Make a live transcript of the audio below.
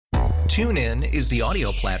TuneIn is the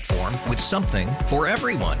audio platform with something for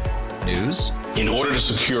everyone. News. In order to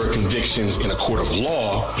secure convictions in a court of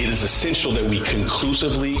law, it is essential that we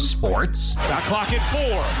conclusively. Sports. Shot clock at 4.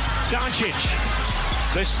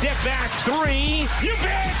 Doncic. The step back 3. You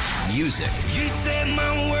bet. Music. You set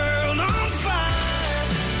my world on fire.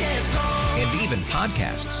 Yes, and even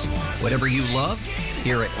podcasts. Whatever you love,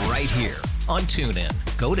 hear it right here on TuneIn.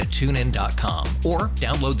 Go to TuneIn.com or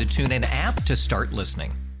download the TuneIn app to start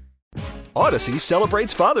listening. Odyssey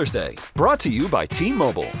celebrates Father's Day, brought to you by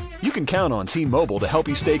T-Mobile. You can count on T-Mobile to help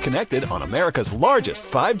you stay connected on America's largest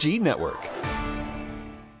 5G network.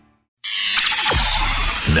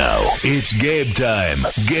 Now, it's Gabe time.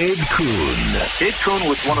 Gabe Kuhn. Gabe Kuhn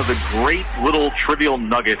was one of the great little trivial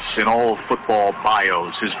nuggets in all of football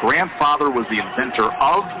bios. His grandfather was the inventor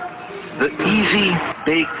of the Easy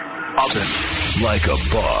Bake Oven. Like a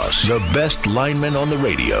boss. The best lineman on the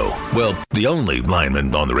radio. Well, the only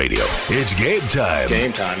lineman on the radio. It's Gabe time.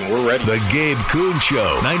 Game time, and we're ready. The Gabe Kuhn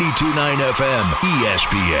Show. 92.9 FM,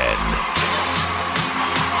 ESPN.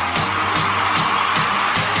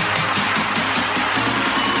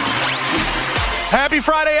 Happy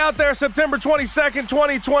Friday out there, September 22nd,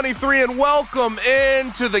 2023, and welcome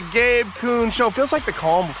into the Gabe Kuhn Show. Feels like the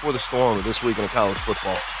calm before the storm this week in college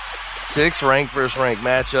football. 6 ranked versus ranked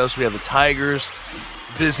matchups. We have the Tigers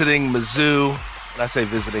visiting Mizzou. And I say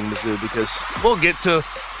visiting Mizzou because we'll get to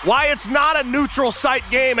why it's not a neutral site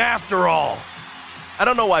game after all. I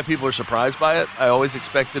don't know why people are surprised by it. I always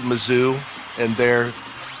expected Mizzou and their,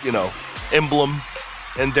 emblem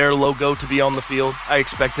and their logo to be on the field. I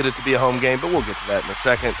expected it to be a home game, but we'll get to that in a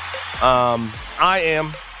second. I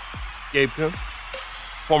am Gabe Kuhn,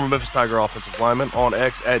 former Memphis Tiger offensive lineman, on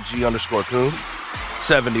X at G_Kuhn.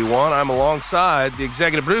 71. I'm alongside the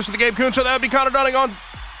executive producer of the Gabe Kuhn Show. That would be Connor Dunning on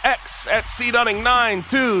X at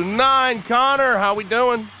CDunning929. Connor, how we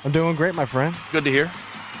doing? I'm doing great, my friend. Good to hear.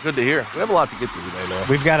 Good to hear. We have a lot to get to today, man.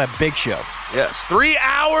 We've got a big show. Yes, 3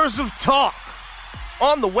 hours of talk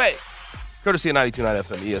on the way. Courtesy of 92.9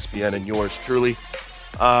 FM, ESPN, and yours truly.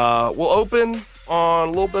 We'll open on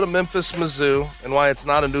a little bit of Memphis, Mizzou, and why it's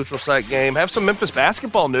not a neutral site game. Have some Memphis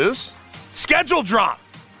basketball news. Schedule drop.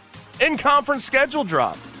 In-conference schedule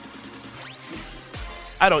drop.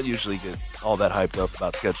 I don't usually get all that hyped up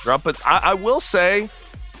about schedule drop, but I will say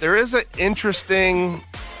there is an interesting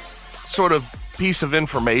sort of piece of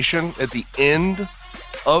information at the end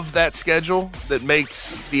of that schedule that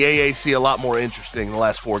makes the AAC a lot more interesting the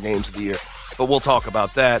last 4 games of the year. But we'll talk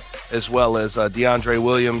about that, as well as DeAndre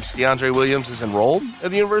Williams. DeAndre Williams is enrolled at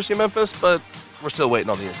the University of Memphis, but we're still waiting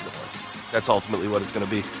on the incident. That's ultimately what it's going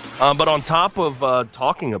to be. But on top of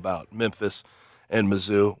talking about Memphis and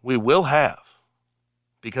Mizzou, we will have,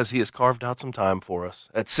 because he has carved out some time for us,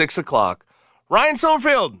 at 6 o'clock, Ryan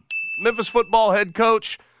Silverfield, Memphis football head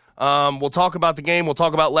coach. We'll talk about the game. We'll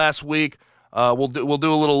talk about last week. We'll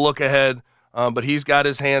do a little look ahead, but he's got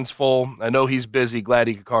his hands full. I know he's busy. Glad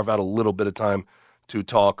he could carve out a little bit of time to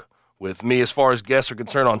talk with me. As far as guests are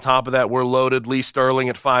concerned, on top of that, we're loaded. Lee Sterling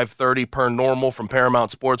at 5:30 per normal from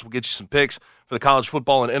Paramount Sports. We'll get you some picks for the college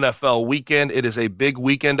football and NFL weekend. It is a big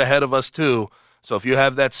weekend ahead of us, too. So if you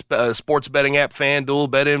have that sports betting app, FanDuel,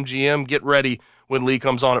 BetMGM, get ready when Lee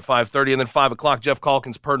comes on at 5:30. And then 5 o'clock, Jeff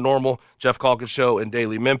Calkins per normal, Jeff Calkins Show and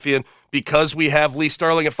Daily Memphian. Because we have Lee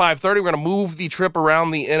Sterling at 5:30, we're going to move the trip around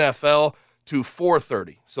the NFL to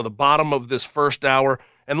 4:30. So the bottom of this first hour.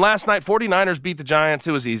 And last night, 49ers beat the Giants.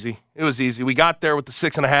 It was easy. We got there with the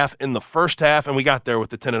 6.5 in the first half, and we got there with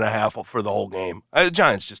the 10.5 for the whole game. The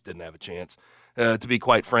Giants just didn't have a chance, to be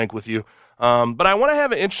quite frank with you. But I want to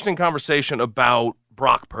have an interesting conversation about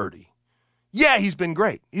Brock Purdy. Yeah, he's been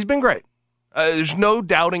great. There's no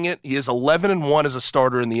doubting it. He is 11-1 as a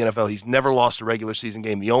starter in the NFL. He's never lost a regular season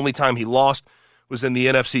game. The only time he lost was in the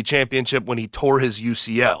NFC Championship when he tore his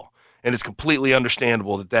UCL. And it's completely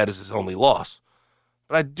understandable that that is his only loss.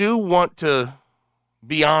 But I do want to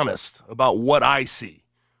be honest about what I see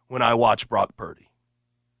when I watch Brock Purdy.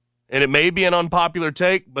 And it may be an unpopular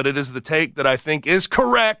take, but it is the take that I think is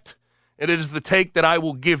correct. And it is the take that I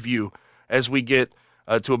will give you as we get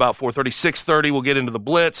to about 4:30, 6:30. We'll get into the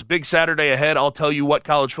Blitz. Big Saturday ahead. I'll tell you what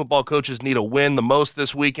college football coaches need a win the most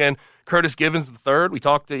this weekend. Curtis Givens III. We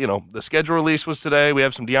talked to, the schedule release was today. We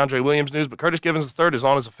have some DeAndre Williams news, but Curtis Givens III is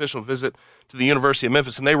on his official visit to the University of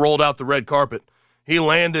Memphis, and they rolled out the red carpet. He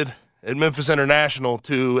landed at Memphis International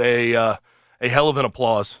to a hell of an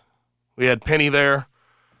applause. We had Penny there.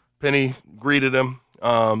 Penny greeted him.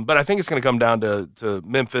 But I think it's going to come down to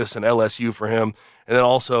Memphis and LSU for him. And then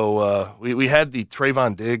also we had the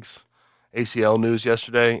Trayvon Diggs ACL news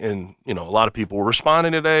yesterday, and a lot of people were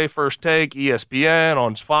responding today. First Take, ESPN,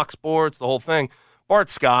 on Fox Sports, the whole thing. Bart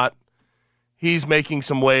Scott He's making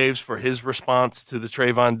some waves for his response to the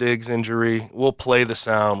Trayvon Diggs injury. We'll play the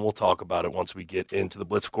sound. We'll talk about it once we get into the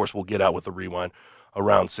Blitz. Of course, we'll get out with the rewind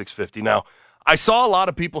around 6:50. Now, I saw a lot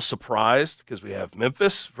of people surprised because we have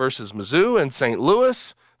Memphis versus Mizzou and St.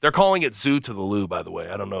 Louis. They're calling it Zoo to the Lou, by the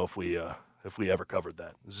way. I don't know if we ever covered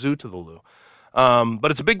that. Zoo to the Lou.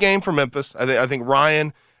 But it's a big game for Memphis. I think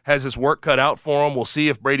Ryan has his work cut out for him. We'll see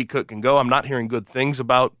if Brady Cook can go. I'm not hearing good things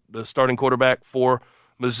about the starting quarterback for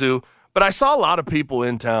Mizzou. But I saw a lot of people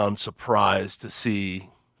in town surprised to see,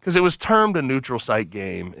 because it was termed a neutral site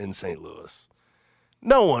game in St. Louis.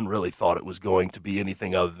 No one really thought it was going to be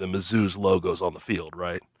anything other than Mizzou's logos on the field,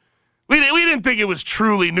 right? We didn't think it was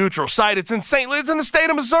truly neutral site. It's in St. Louis. It's in the state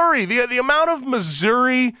of Missouri. The amount of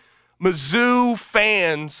Mizzou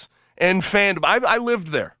fans and fandom. I lived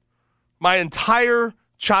there my entire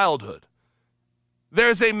childhood.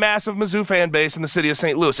 There's a massive Mizzou fan base in the city of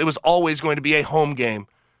St. Louis. It was always going to be a home game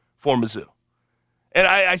for Mizzou. And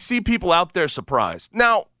I see people out there surprised.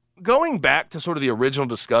 Now, going back to sort of the original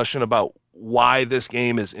discussion about why this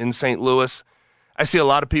game is in St. Louis, I see a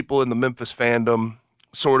lot of people in the Memphis fandom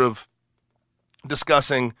sort of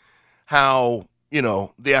discussing how,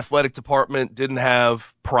 the athletic department didn't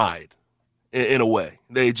have pride in a way.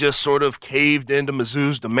 They just sort of caved into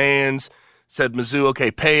Mizzou's demands, said, Mizzou,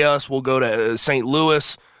 okay, pay us, we'll go to St.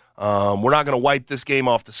 Louis. We're not going to wipe this game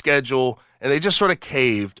off the schedule. And they just sort of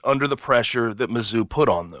caved under the pressure that Mizzou put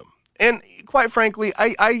on them. And quite frankly,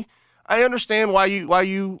 I understand why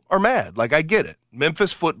you are mad. Like, I get it.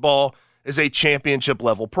 Memphis football is a championship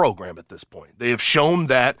level program at this point. They have shown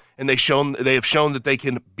that, and they have shown that they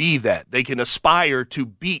can be that. They can aspire to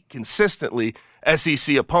beat consistently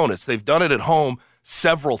SEC opponents. They've done it at home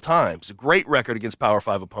several times. A great record against Power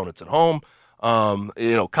 5 opponents at home.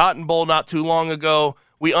 Cotton Bowl not too long ago.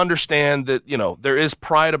 We understand that, there is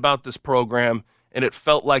pride about this program, and it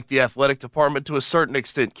felt like the athletic department to a certain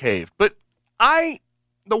extent caved. But the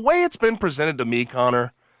way it's been presented to me,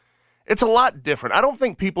 Connor, it's a lot different. I don't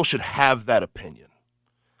think people should have that opinion.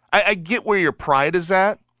 I get where your pride is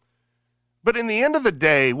at, but in the end of the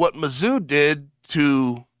day, what Mizzou did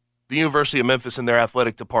to the University of Memphis and their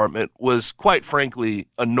athletic department was, quite frankly,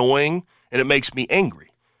 annoying, and it makes me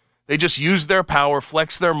angry. They just used their power,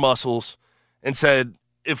 flexed their muscles, and said,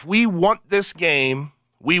 if we want this game,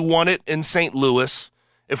 we want it in St. Louis.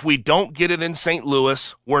 If we don't get it in St.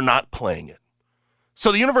 Louis, we're not playing it.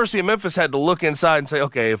 So the University of Memphis had to look inside and say,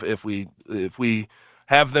 okay, if we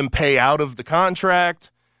have them pay out of the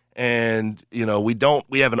contract and, we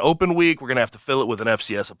have an open week, we're going to have to fill it with an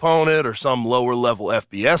FCS opponent or some lower level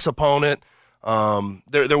FBS opponent.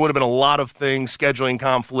 There would have been a lot of things, scheduling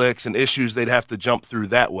conflicts and issues they'd have to jump through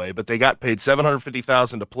that way, but they got paid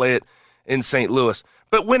 $750,000 to play it in St. Louis.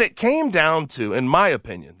 But when it came down to, in my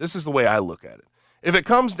opinion, this is the way I look at it. If it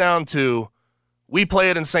comes down to we play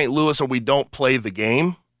it in St. Louis or we don't play the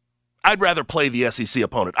game, I'd rather play the SEC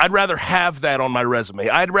opponent. I'd rather have that on my resume.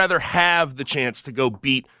 I'd rather have the chance to go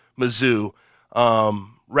beat Mizzou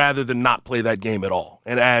rather than not play that game at all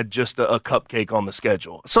and add just a cupcake on the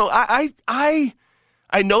schedule. So I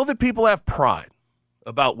know that people have pride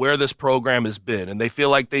about where this program has been, and they feel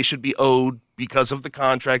like they should be owed, because of the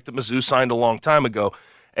contract that Mizzou signed a long time ago,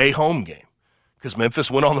 a home game. Because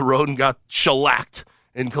Memphis went on the road and got shellacked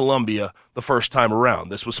in Columbia the first time around.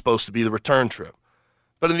 This was supposed to be the return trip.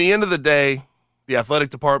 But at the end of the day, the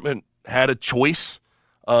athletic department had a choice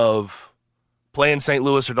of play in St.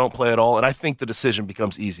 Louis or don't play at all, and I think the decision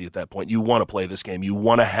becomes easy at that point. You want to play this game. You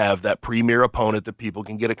want to have that premier opponent that people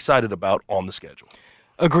can get excited about on the schedule.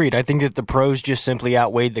 Agreed. I think that the pros just simply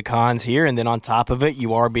outweighed the cons here, and then on top of it,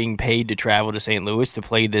 you are being paid to travel to St. Louis to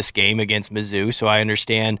play this game against Mizzou, so I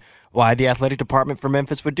understand why the athletic department for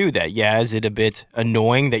Memphis would do that. Yeah, is it a bit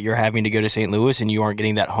annoying that you're having to go to St. Louis and you aren't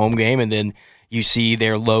getting that home game, and then you see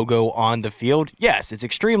their logo on the field? Yes, it's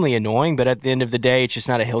extremely annoying, but at the end of the day, it's just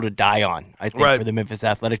not a hill to die on, I think, for the Memphis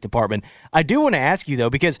athletic department. I do want to ask you,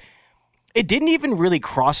 though, because it didn't even really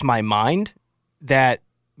cross my mind that,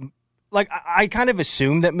 like, I kind of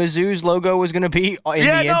assumed that Mizzou's logo was going to be in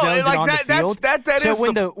the end zones and on the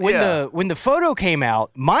field. When the photo came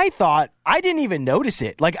out, my thought, I didn't even notice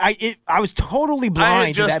it. Like, I was totally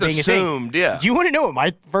blind to that being a thing. Yeah. Do you want to know what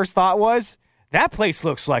my first thought was? That place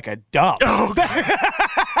looks like a dump. Oh,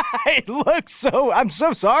 It looks so. I'm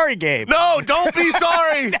so sorry, Gabe. No, don't be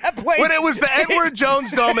sorry. That place. When it was the Edward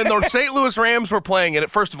Jones Dome and the St. Louis Rams were playing in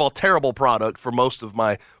it, first of all, terrible product for most of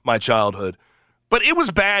my childhood. But it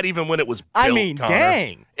was bad even when it was built, I mean, Connor.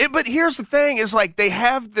 dang. But here's the thing, is like they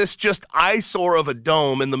have this just eyesore of a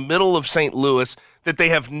dome in the middle of St. Louis that they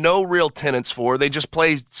have no real tenants for. They just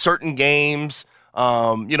play certain games.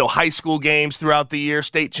 high school games throughout the year,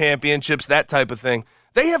 state championships, that type of thing.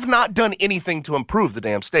 They have not done anything to improve the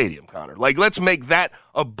damn stadium, Connor. Like, let's make that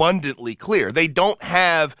abundantly clear. They don't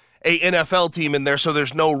have a NFL team in there, so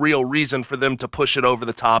there's no real reason for them to push it over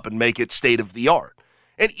the top and make it state of the art.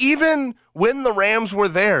 And even when the Rams were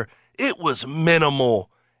there, it was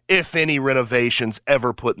minimal, if any, renovations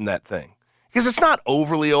ever put in that thing. Because it's not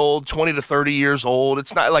overly old, 20 to 30 years old.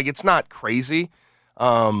 It's not crazy.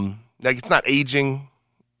 It's not aging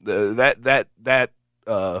that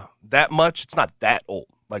much. It's not that old,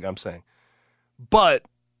 like I'm saying. But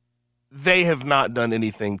they have not done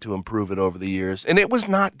anything to improve it over the years. And it was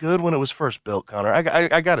not good when it was first built, Connor.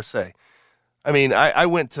 I got to say. I mean, I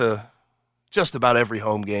went to just about every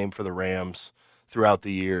home game for the Rams throughout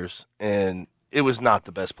the years, and it was not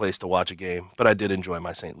the best place to watch a game, but I did enjoy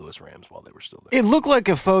my St. Louis Rams while they were still there. It looked like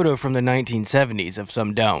a photo from the 1970s of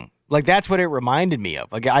some dome. Like, that's what it reminded me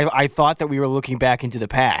of. Like, I thought that we were looking back into the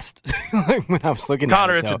past when I was looking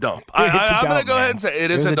Connor, at it. it's a dump. I'm going to go ahead and say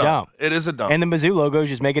it is a dump. It is a dump. And the Mizzou logos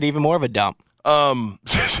just make it even more of a dump. Yeah,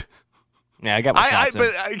 I got my thoughts.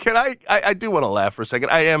 I do want to laugh for a second.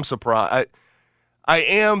 I am surprised. I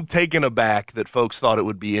am taken aback that folks thought it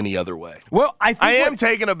would be any other way. Well, I am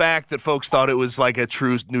taken aback that folks thought it was like a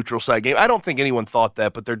true neutral site game. I don't think anyone thought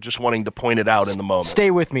that, but they're just wanting to point it out in the moment.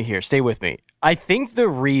 Stay with me here. Stay with me. I think the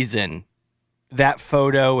reason that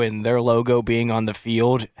photo and their logo being on the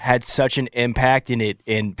field had such an impact in it,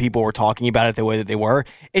 and people were talking about it the way that they were,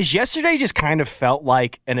 is yesterday just kind of felt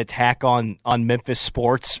like an attack on Memphis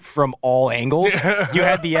sports from all angles. You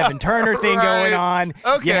had the Evan Turner thing going on.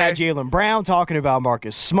 Okay. You had Jaylen Brown talking about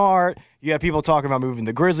Marcus Smart. You had people talking about moving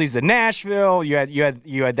the Grizzlies to Nashville. You had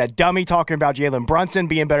that dummy talking about Jalen Brunson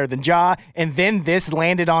being better than Ja, and then this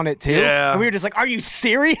landed on it too. Yeah. And we were just like, "Are you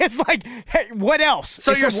serious? Like, hey, what else?"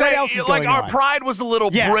 So you're saying like our pride was a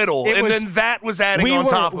little brittle, and then that was adding on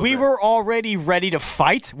top of it. We were already ready to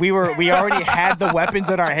fight. We already had the weapons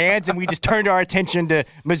in our hands, and we just turned our attention to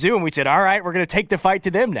Mizzou, and we said, "All right, we're going to take the fight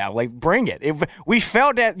to them now. Like, bring it." We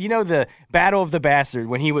felt at the Battle of the Bastard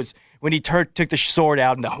when he took the sword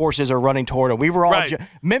out and the horses are running toward him. We were all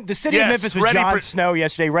the city of Memphis was Jon Snow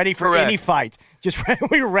yesterday, ready for any fight.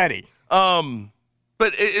 We were ready.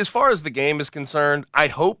 But as far as the game is concerned, I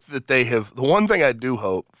hope that they have. The one thing I do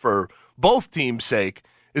hope for both teams' sake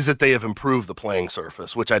is that they have improved the playing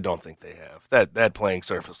surface, which I don't think they have. That playing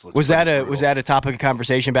surface looks. Was that a topic of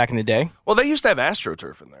conversation back in the day? Well, they used to have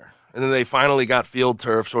AstroTurf in there, and then they finally got Field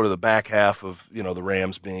Turf, sort of the back half of the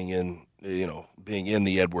Rams being in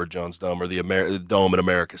the Edward Jones Dome or the Dome at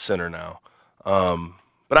America Center now.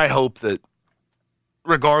 But I hope that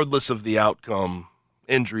regardless of the outcome,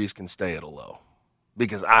 injuries can stay at a low,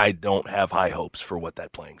 because I don't have high hopes for what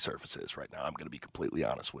that playing surface is right now. I'm going to be completely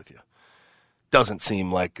honest with you. Doesn't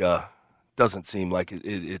seem like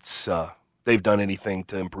it's they've done anything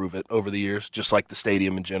to improve it over the years, just like the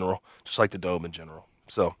stadium in general, just like the Dome in general.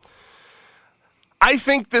 So I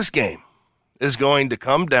think this game is going to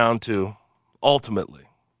come down to, ultimately,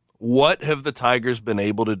 what have the Tigers been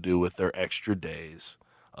able to do with their extra days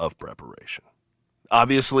of preparation?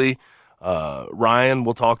 Obviously, Ryan,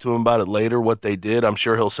 we'll talk to him about it later, what they did. I'm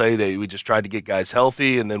sure he'll say we just tried to get guys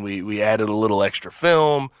healthy, and then we added a little extra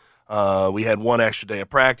film. We had one extra day of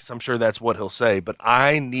practice. I'm sure that's what he'll say. But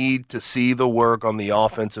I need to see the work on the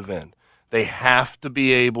offensive end. They have to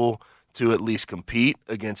be able to at least compete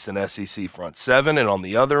against an SEC front seven. And on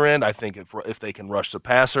the other end, I think if they can rush the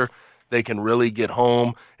passer, they can really get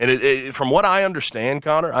home. And from what I understand,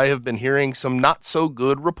 Connor, I have been hearing some not so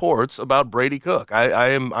good reports about Brady Cook.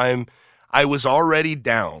 I was already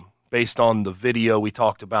down based on the video we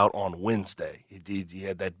talked about on Wednesday. He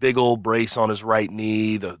had that big old brace on his right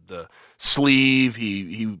knee, the sleeve.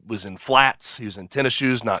 He was in flats. He was in tennis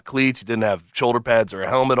shoes, not cleats. He didn't have shoulder pads or a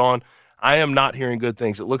helmet on. I am not hearing good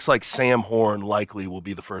things. It looks like Sam Horn likely will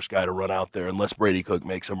be the first guy to run out there unless Brady Cook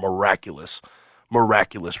makes a miraculous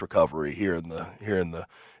recovery here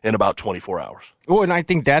in about 24 hours. Well, and I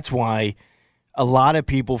think that's why a lot of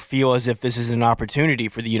people feel as if this is an opportunity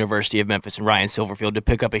for the University of Memphis and Ryan Silverfield to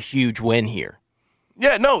pick up a huge win here.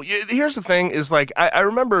 Yeah, no, here's the thing is, like, I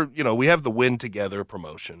remember, we have the Win Together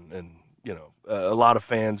promotion, and, a lot of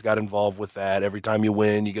fans got involved with that. Every time you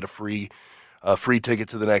win, you get a free ticket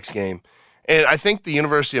to the next game. And I think the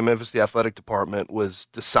University of Memphis, the athletic department, was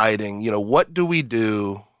deciding, what do we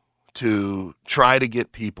do to try to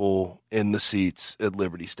get people in the seats at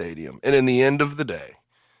Liberty Stadium? And in the end of the day,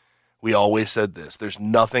 we always said this: there's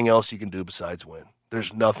nothing else you can do besides win.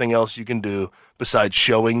 There's nothing else you can do besides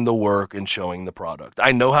showing the work and showing the product.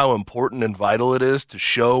 I know how important and vital it is to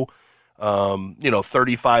show,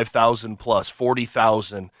 35,000 plus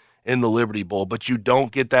 40,000 in the Liberty Bowl, but you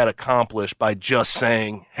don't get that accomplished by just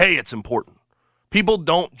saying, hey, it's important. People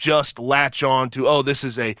don't just latch on to, oh, this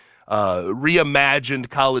is a reimagined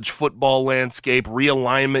college football landscape.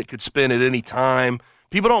 Realignment could spin at any time.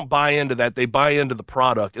 People don't buy into that. They buy into the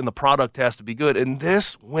product, and the product has to be good. And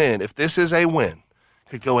this win, if this is a win,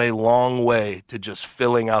 could go a long way to just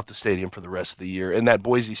filling out the stadium for the rest of the year. And that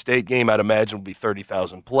Boise State game, I'd imagine, will be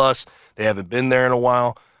 30,000 plus. They haven't been there in a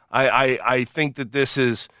while. I think that this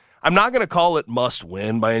is – I'm not going to call it must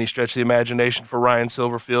win by any stretch of the imagination for Ryan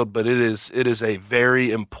Silverfield, but it is a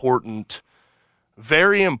very important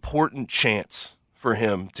chance for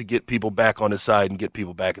him to get people back on his side and get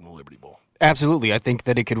people back in the Liberty Bowl. Absolutely. I think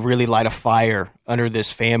that it could really light a fire under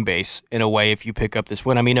this fan base in a way if you pick up this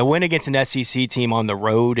win. I mean, a win against an SEC team on the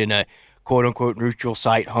road in a quote-unquote neutral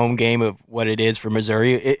site home game of what it is for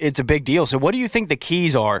Missouri, it's a big deal. So what do you think the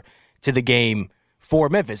keys are to the game for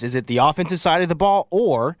Memphis? Is it the offensive side of the ball,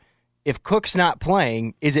 or if Cook's not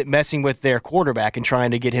playing, is it messing with their quarterback and trying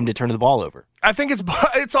to get him to turn the ball over? I think it's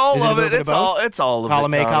all of it. It's all of it.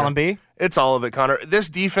 Column A, column B? It's all of it, Connor. This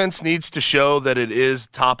defense needs to show that it is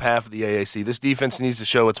top half of the AAC. This defense needs to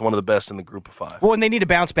show it's one of the best in the group of five. Well, and they need a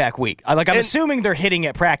bounce-back week. I'm assuming they're hitting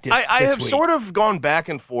at practice I this have week. sort of gone back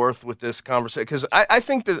and forth with this conversation because I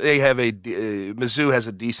think that they have Mizzou has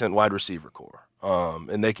a decent wide receiver core.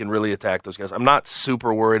 And they can really attack those guys. I'm not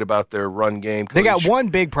super worried about their run game. They got one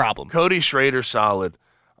big problem. Cody Schrader, solid.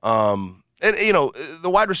 And, you know,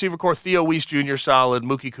 the wide receiver core, Theo Weiss Jr., solid.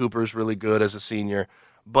 Mookie Cooper's really good as a senior.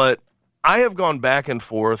 But I have gone back and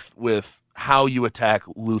forth with how you attack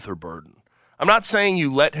Luther Burden. I'm not saying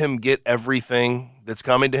you let him get everything that's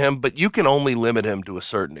coming to him, but you can only limit him to a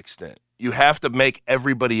certain extent. You have to make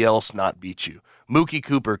everybody else not beat you. Mookie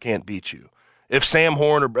Cooper can't beat you. If Sam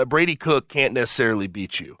Horn or Brady Cook can't necessarily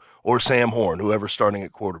beat you, or Sam Horn, whoever's starting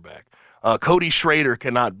at quarterback. Cody Schrader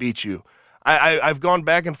cannot beat you. I've gone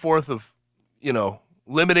back and forth of, you know,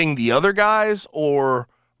 limiting the other guys or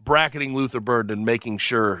bracketing Luther Burden and making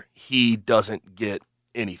sure he doesn't get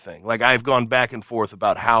anything. Like, I've gone back and forth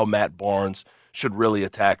about how Matt Barnes should really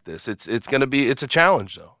attack this. It's a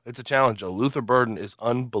challenge, though. It's a challenge, though. Luther Burden is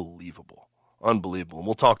unbelievable. Unbelievable. And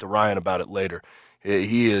we'll talk to Ryan about it later.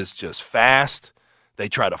 He is just fast. They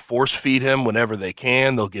try to force feed him whenever they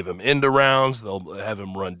can. They'll give him end arounds. They'll have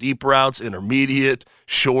him run deep routes, intermediate,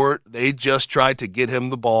 short. They just try to get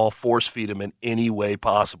him the ball, force feed him in any way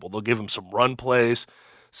possible. They'll give him some run plays.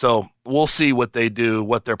 So we'll see what they do,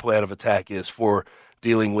 what their plan of attack is for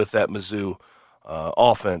dealing with that Mizzou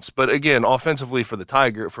offense. But again, offensively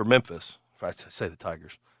for Memphis, if I say the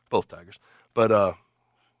Tigers, both Tigers. But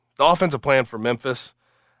the offensive plan for Memphis,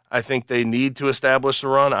 I think they need to establish the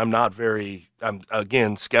run. I'm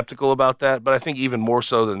again skeptical about that, but I think even more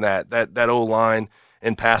so than that O-line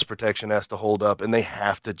and pass protection has to hold up, and they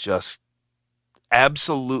have to just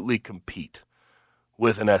absolutely compete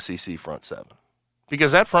with an SEC front seven.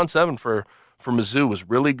 Because that front seven for Mizzou was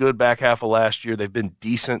really good back half of last year. They've been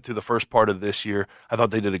decent through the first part of this year. I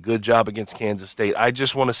thought they did a good job against Kansas State. I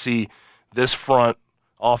just want to see this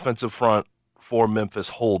offensive front for Memphis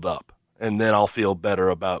hold up. And then I'll feel better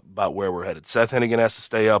about where we're headed. Seth Hennigan has to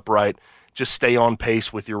stay upright. Just stay on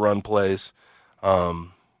pace with your run plays.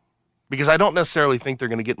 Because I don't necessarily think they're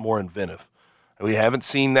going to get more inventive. We haven't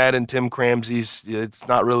seen that in Tim Cramsey's. It's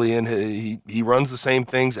not really in his. He runs the same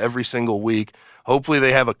things every single week. Hopefully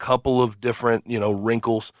they have a couple of different,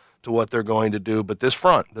 wrinkles to what they're going to do. But this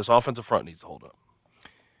offensive front needs to hold up.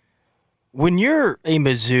 When you're a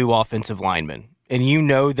Mizzou offensive lineman and you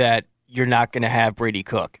know that you're not going to have Brady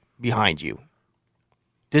Cook behind you,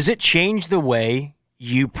 does it change the way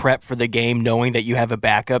you prep for the game knowing that you have a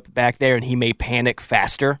backup back there and he may panic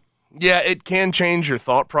faster? Yeah, it can change your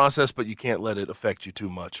thought process, but you can't let it affect you too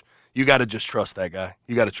much. You got to just trust that guy.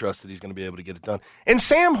 You got to trust that he's going to be able to get it done. And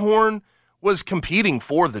Sam Horn was competing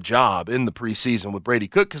for the job in the preseason with Brady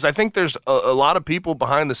Cook, because I think there's a lot of people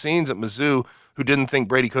behind the scenes at Mizzou who didn't think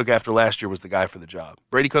Brady Cook after last year was the guy for the job.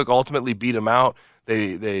 Brady Cook ultimately beat him out.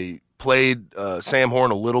 They played Sam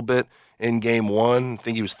Horn a little bit in game one. I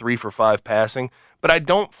think he was 3 for 5 passing. But I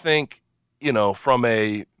don't think, from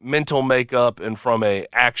a mental makeup and from a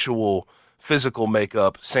actual physical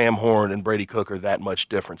makeup, Sam Horn and Brady Cook are that much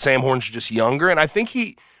different. Sam Horn's just younger, and I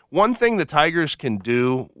think one thing the Tigers can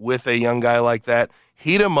do with a young guy like that,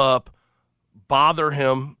 heat him up, bother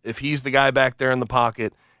him if he's the guy back there in the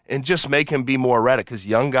pocket, and just make him be more erratic, because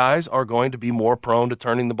young guys are going to be more prone to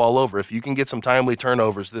turning the ball over. If you can get some timely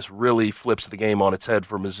turnovers, this really flips the game on its head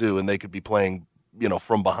for Mizzou, and they could be playing,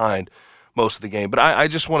 from behind most of the game. But I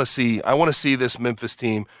just want to see this Memphis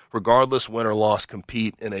team, regardless win or loss,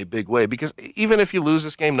 compete in a big way, because even if you lose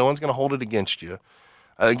this game, no one's going to hold it against you.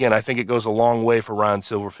 Again, I think it goes a long way for Ryan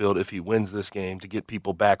Silverfield if he wins this game to get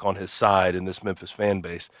people back on his side in this Memphis fan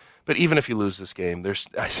base. But even if you lose this game,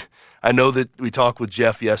 I know that we talked with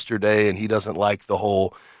Jeff yesterday, and he doesn't like the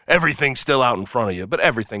whole everything's still out in front of you, but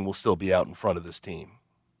everything will still be out in front of this team,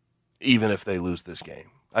 even if they lose this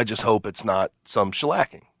game. I just hope it's not some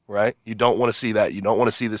shellacking, right? You don't want to see that. You don't want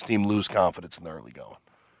to see this team lose confidence in the early going.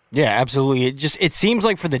 Yeah, absolutely. It seems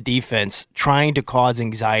like for the defense, trying to cause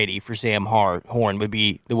anxiety for Sam Horn would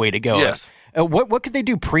be the way to go. Yes. What could they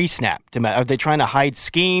do pre-snap? Are they trying to hide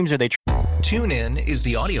schemes? Are they? TuneIn is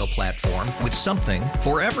the audio platform with something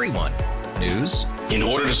for everyone. News. In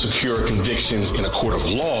order to secure convictions in a court of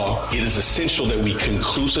law, it is essential that we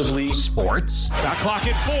conclusively. Sports. Shot clock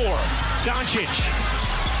at 4.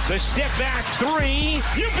 Doncic. The step back 3.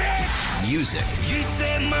 You bet. Music. You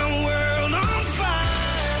set my world on fire.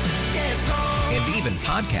 And even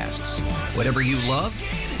podcasts. Whatever you love,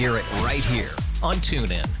 hear it right here on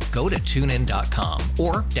TuneIn. Go to TuneIn.com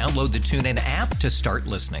or download the TuneIn app to start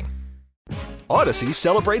listening. Odyssey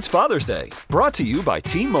celebrates Father's Day, brought to you by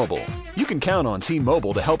T-Mobile. You can count on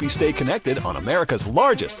T-Mobile to help you stay connected on America's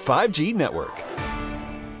largest 5G network.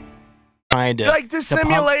 Trying to like the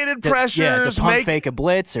simulated pressures, to pump fake a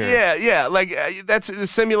blitz, or that's the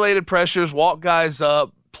simulated pressures. Walk guys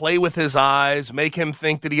up, play with his eyes, make him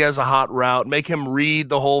think that he has a hot route, make him read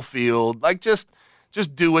the whole field. Like just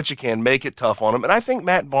do what you can, make it tough on him. And I think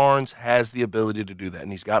Matt Barnes has the ability to do that,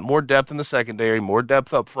 and he's got more depth in the secondary, more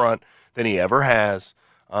depth up front than he ever has.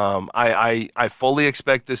 I fully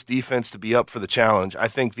expect this defense to be up for the challenge. I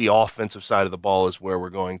think the offensive side of the ball is where we're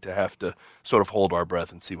going to have to sort of hold our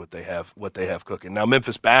breath and see what they have cooking. Now,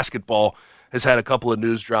 Memphis basketball has had a couple of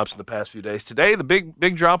news drops in the past few days. Today, the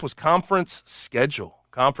big drop was conference schedule.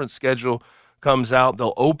 Conference schedule comes out.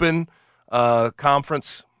 They'll open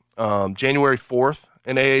conference January 4th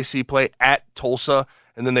in AAC play at Tulsa,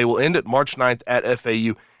 and then they will end it March 9th at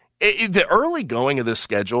FAU. The early going of this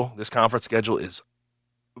conference schedule, is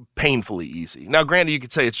painfully easy. Now, granted, you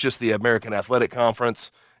could say it's just the American Athletic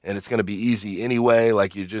Conference, and it's going to be easy anyway.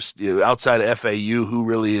 Like outside of FAU, who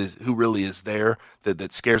really is there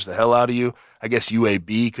that scares the hell out of you? I guess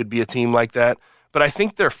UAB could be a team like that. But I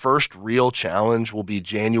think their first real challenge will be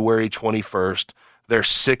January 21st, their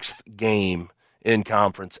 6th game in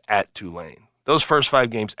conference at Tulane. Those first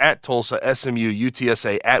 5 games at Tulsa, SMU,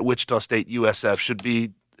 UTSA, at Wichita State, USF should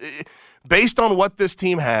be, based on what this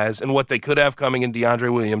team has and what they could have coming in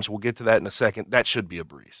DeAndre Williams, we'll get to that in a second, that should be a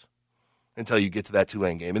breeze until you get to that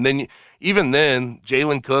Tulane game. And then even then,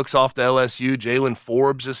 Jalen Cook's off to LSU. Jalen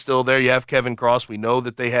Forbes is still there. You have Kevin Cross. We know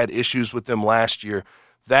that they had issues with them last year.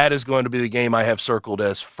 That is going to be the game I have circled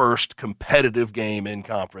as first competitive game in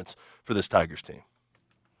conference for this Tigers team.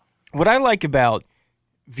 What I like about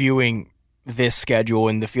viewing this schedule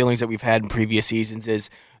and the feelings that we've had in previous seasons is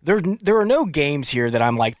there are no games here that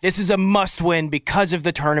I'm like, this is a must-win because of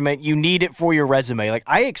the tournament. You need it for your resume. Like,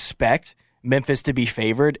 I expect Memphis to be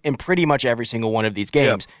favored in pretty much every single one of these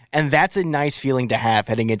games. Yep. And that's a nice feeling to have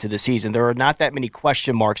heading into the season. There are not that many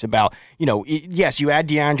question marks about, yes, you add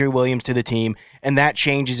DeAndre Williams to the team, and that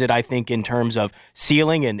changes it, I think, in terms of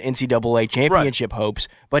ceiling and NCAA championship hopes.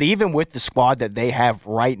 But even with the squad that they have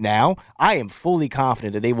right now, I am fully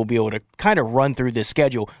confident that they will be able to kind of run through this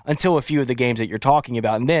schedule until a few of the games that you're talking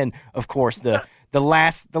about. And then, of course, the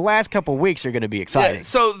last couple weeks are going to be exciting. Yeah,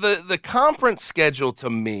 so the conference schedule to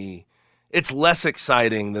me, it's less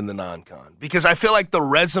exciting than the non-con because I feel like the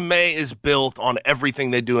resume is built on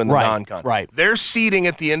everything they do in the non-con. Right. Their seeding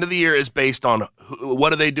at the end of the year is based on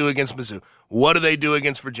what do they do against Mizzou? What do they do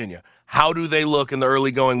against Virginia? How do they look in the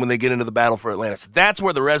early going when they get into the battle for Atlantis? That's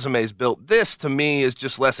where the resume is built. This, to me, is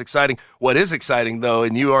just less exciting. What is exciting, though,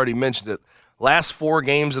 and you already mentioned it, last 4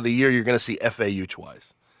 games of the year, you're going to see FAU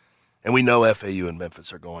twice. And we know FAU and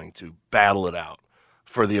Memphis are going to battle it out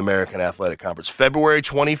for the American Athletic Conference. February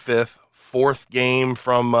 25th, 4th game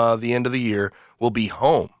from the end of the year, will be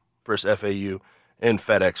home versus FAU in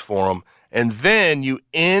FedEx Forum. And then you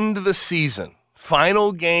end the season,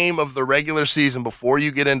 final game of the regular season before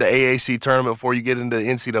you get into AAC tournament, before you get into the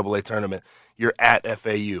NCAA tournament, you're at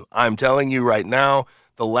FAU. I'm telling you right now,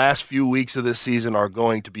 the last few weeks of this season are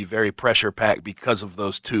going to be very pressure-packed because of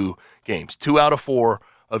those 2 games. 2 out of 4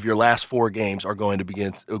 of your last 4 games are going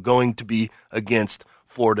to be against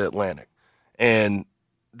Florida Atlantic. And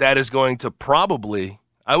that is going to probably,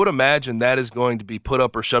 I would imagine that is going to be put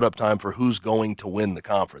up or shut up time for who's going to win the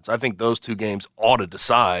conference. I think those 2 games ought to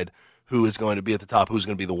decide who is going to be at the top, who's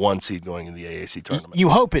going to be the 1 seed going in the AAC tournament. You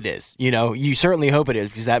hope it is. You certainly hope it is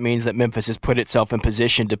because that means that Memphis has put itself in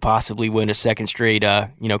position to possibly win a 2nd straight,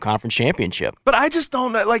 conference championship. But I just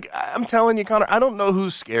don't know. Like, I'm telling you, Connor, I don't know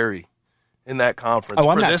who's scary in that conference I'm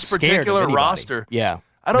for not this scared particular of anybody. roster. Yeah.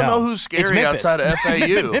 I don't know who's scary outside of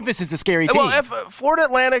FAU. Memphis is the scary team. Well, Florida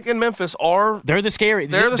Atlantic and Memphis are. They're the scary.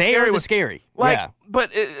 They are the scary. Like, yeah.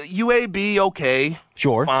 But UAB, okay.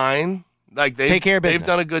 Sure. Fine. Like take care of business. They've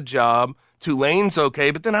done a good job. Tulane's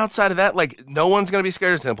okay. But then outside of that, like, no one's going to be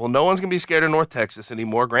scared of Temple. No one's going to be scared of North Texas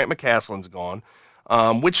anymore. Grant McCaslin's gone.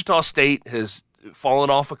 Wichita State has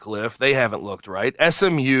fallen off a cliff. They haven't looked right.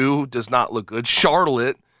 SMU does not look good.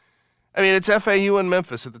 Charlotte. I mean, it's FAU and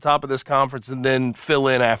Memphis at the top of this conference and then fill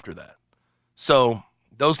in after that. So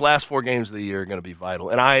those last 4 games of the year are going to be vital.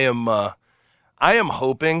 And I am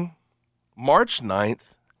hoping March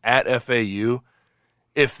 9th at FAU,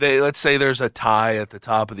 if let's say there's a tie at the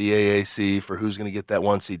top of the AAC for who's going to get that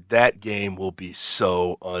 1 seed, that game will be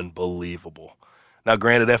so unbelievable. Now,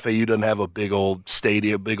 granted, FAU doesn't have a big old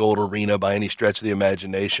stadium, big old arena by any stretch of the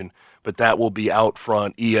imagination, but that will be out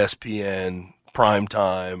front, ESPN, prime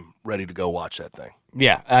time, ready to go watch that thing.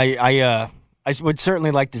 Yeah, I would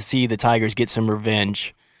certainly like to see the Tigers get some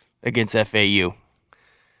revenge against FAU.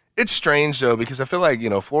 It's strange, though, because I feel like,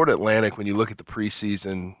 Florida Atlantic, when you look at the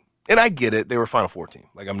preseason, and I get it, they were Final Four team.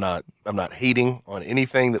 Like, I'm not hating on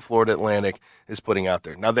anything that Florida Atlantic is putting out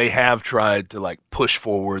there. Now, they have tried to, like, push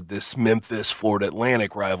forward this Memphis-Florida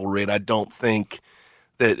Atlantic rivalry, and I don't think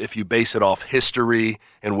that if you base it off history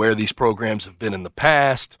and where these programs have been in the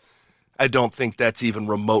past, I don't think that's even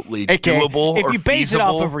remotely doable if or you base feasible. it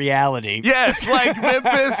off of reality. Yes, like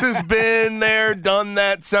Memphis has been there, done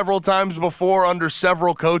that several times before under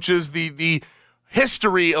several coaches. The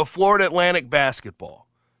history of Florida Atlantic basketball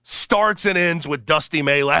starts and ends with Dusty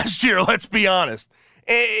May last year, let's be honest.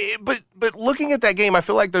 But looking at that game, I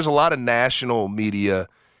feel like there's a lot of national media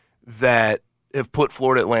that have put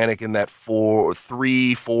Florida Atlantic in that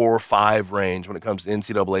 3, 4, 5 range when it comes to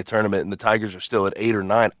NCAA tournament, and the Tigers are still at 8 or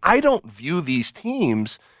 9. I don't view these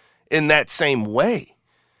teams in that same way.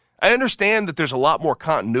 I understand that there's a lot more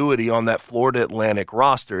continuity on that Florida Atlantic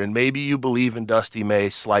roster, and maybe you believe in Dusty May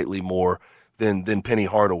slightly more than Penny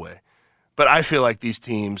Hardaway. But I feel like these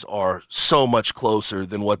teams are so much closer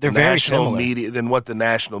than what the national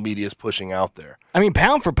media is pushing out there. I mean,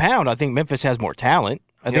 pound for pound, I think Memphis has more talent.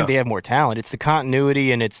 I think they have more talent. It's the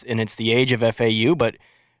continuity and it's the age of FAU. But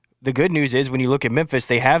the good news is when you look at Memphis,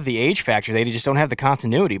 they have the age factor. They just don't have the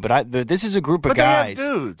continuity. But this is a group of guys. They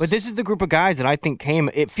have dudes. But this is the group of guys that I think came.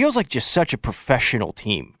 It feels like just such a professional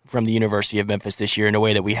team from the University of Memphis this year in a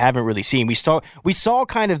way that we haven't really seen. We saw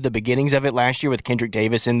kind of the beginnings of it last year with Kendrick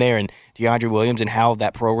Davis in there and DeAndre Williams and how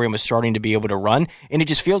that program was starting to be able to run. And it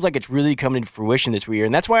just feels like it's really coming to fruition this year.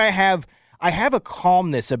 And that's why I have a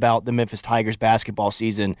calmness about the Memphis Tigers basketball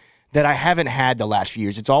season that I haven't had the last few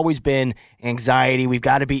years. It's always been anxiety. We've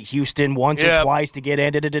got to beat Houston once or twice to get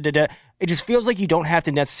in. It just feels like you don't have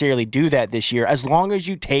to necessarily do that this year as long as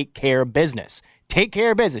you take care of business. Take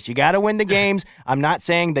care of business. You got to win the games. I'm not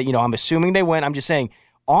saying that, I'm assuming they win. I'm just saying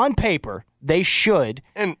on paper, they should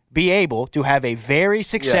be able to have a very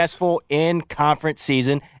successful in-conference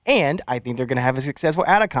season, and I think they're going to have a successful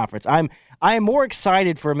out-of-conference. I am more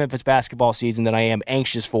excited for a Memphis basketball season than I am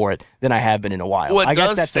anxious for it than I have been in a while. Well, I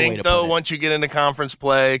guess that's the way to put it. Once you get into conference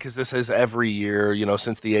play, because this is every year,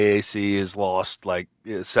 since the AAC has lost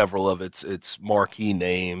several of its marquee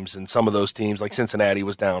names, and some of those teams, like Cincinnati,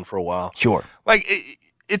 was down for a while. Sure.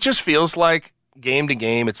 It just feels like game to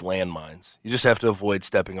game, it's landmines. You just have to avoid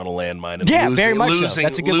stepping on a landmine. And very much so.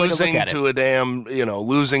 That's a good way to look at it.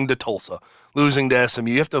 Losing to Tulsa, losing to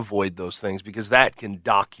SMU. You have to avoid those things because that can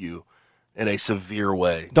dock you in a severe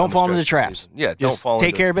way. Don't fall into the traps. Yeah, don't fall into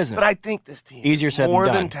it. Take care of business. But I think this team is more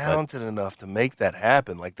than talented enough to make that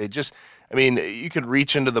happen. You could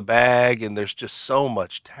reach into the bag, and there's just so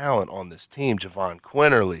much talent on this team. Javon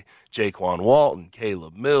Quinterly, Jaquan Walton,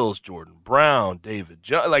 Caleb Mills, Jordan Brown, David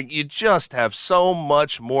Jones. You just have so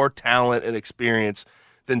much more talent and experience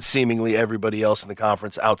than seemingly everybody else in the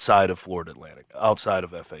conference outside of Florida Atlantic, outside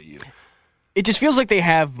of FAU. It just feels like they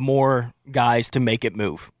have more guys to make it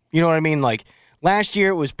move. You know what I mean? Last year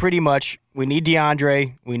it was pretty much, we need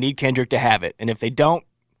DeAndre, we need Kendrick to have it. And if they don't,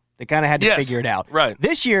 they kind of had to figure it out. Right.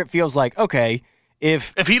 This year it feels like, okay,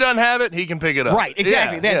 if he doesn't have it, he can pick it up. Right,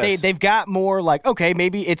 exactly. They've got more okay,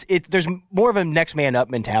 maybe it's there's more of a next man up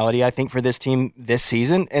mentality, I think, for this team this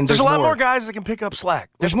season. And there's a lot more guys that can pick up slack.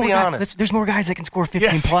 Let's be honest. There's more guys that can score 15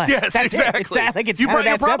 plus. Yes, that's exactly. It.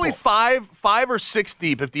 You're probably five or six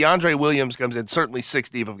deep. If DeAndre Williams comes in, certainly 6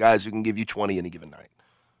 deep of guys who can give you 20 any given night.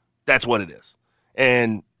 That's what it is.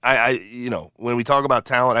 And I when we talk about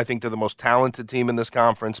talent, I think they're the most talented team in this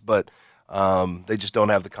conference, but they just don't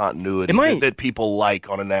have the continuity that people like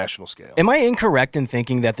on a national scale. Am I incorrect in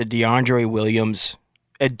thinking that the DeAndre Williams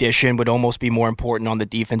addition would almost be more important on the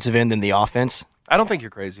defensive end than the offense? I don't think you're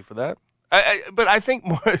crazy for that. But I think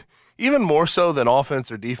even more so than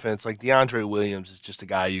offense or defense, like DeAndre Williams is just a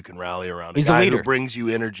guy you can rally around. He's a leader who brings you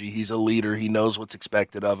energy. He's a leader. He knows what's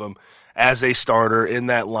expected of him as a starter in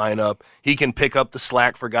that lineup. He can pick up the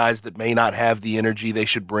slack for guys that may not have the energy they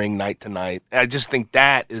should bring night to night. I just think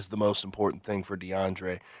that is the most important thing for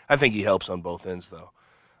DeAndre. I think he helps on both ends, though,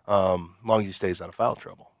 as long as he stays out of foul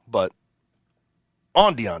trouble. But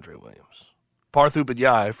on DeAndre Williams, Parthu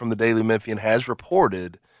Badiai from the Daily Memphian has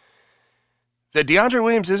reported that DeAndre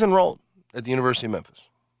Williams is enrolled at the University of Memphis.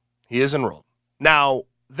 He is enrolled. Now,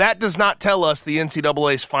 that does not tell us the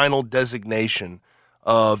NCAA's final designation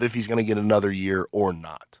of if he's going to get another year or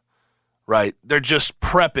not, right? They're just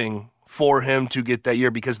prepping for him to get that year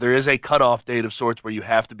because there is a cutoff date of sorts where you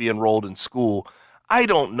have to be enrolled in school. I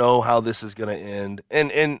don't know how this is going to end.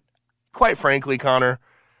 And quite frankly, Connor,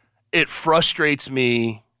 it frustrates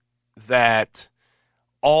me that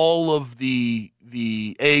all of the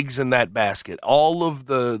eggs in that basket, all of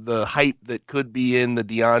the hype that could be in the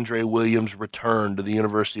DeAndre Williams return to the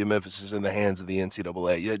University of Memphis is in the hands of the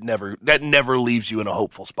NCAA. That never leaves you in a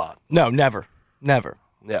hopeful spot. No, never.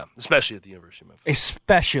 Yeah, especially at the University of Memphis.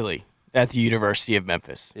 Especially at the University of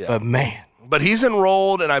Memphis. Yeah. But, man. But he's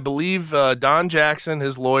enrolled, and I believe Don Jackson,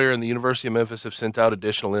 his lawyer, and the University of Memphis have sent out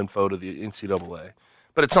additional info to the NCAA.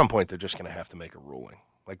 But at some point, they're just going to have to make a ruling.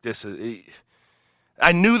 Like this is...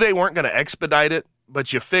 I knew they weren't going to expedite it,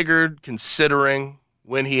 but you figured, considering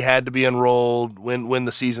when he had to be enrolled, when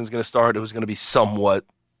the season's going to start, it was going to be somewhat,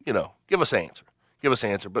 give us an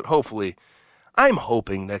answer. But hopefully, I'm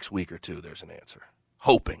hoping next week or two there's an answer.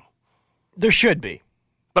 Hoping. There should be.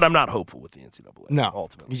 But I'm not hopeful with the NCAA. No,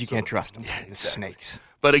 ultimately. because you can't trust them. Yeah, The exactly. snakes.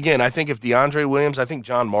 But again, I think if DeAndre Williams, I think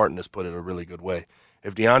John Martin has put it a really good way.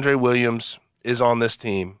 If DeAndre Williams is on this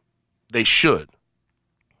team, they should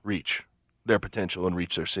reach their potential and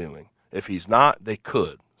reach their ceiling. If he's not, they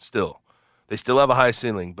could still. They still have a high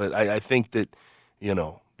ceiling, but I think that,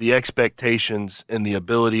 the expectations and the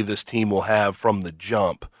ability this team will have from the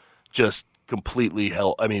jump just completely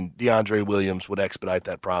help. I mean, DeAndre Williams would expedite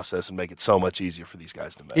that process and make it so much easier for these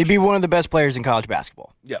guys to measure. He'd be one of the best players in college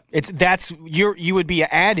basketball. Yeah. You would be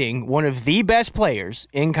adding one of the best players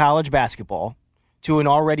in college basketball to an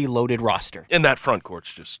already loaded roster. And that front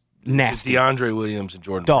court's just nasty. DeAndre Williams and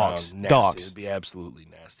Jordan Brown, nasty. Dogs. It'd be absolutely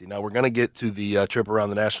nasty. Now, we're going to get to the trip around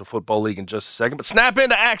the National Football League in just a second, but snap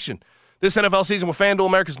into action this NFL season with FanDuel,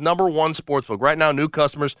 America's #1 sportsbook. Right now, new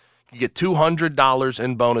customers can get $200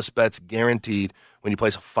 in bonus bets guaranteed when you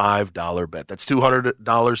place a $5 bet. That's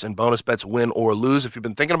 $200 in bonus bets, win or lose. If you've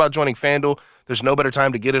been thinking about joining FanDuel, there's no better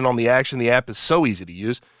time to get in on the action. The app is so easy to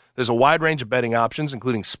use. There's a wide range of betting options,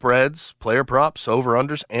 including spreads, player props,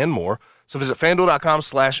 over-unders, and more. So visit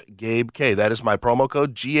FanDuel.com/GabeK. That is my promo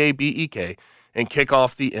code, GABEK, and kick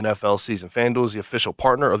off the NFL season. FanDuel is the official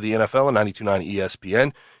partner of the NFL and 92.9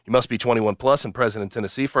 ESPN. You must be 21 plus and present in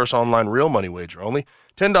Tennessee. First online real money wager only.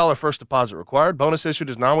 $10 first deposit required. Bonus issued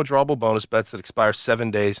as non-withdrawable bonus bets that expire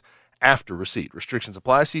 7 days after receipt. Restrictions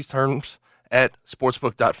apply. See terms at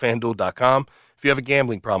sportsbook.fanduel.com. If you have a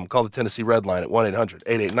gambling problem, call the Tennessee Red Line at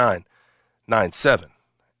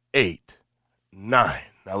 1-800-889-9789. Now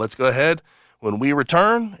let's go ahead when we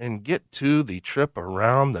return and get to the trip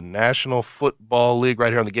around the National Football League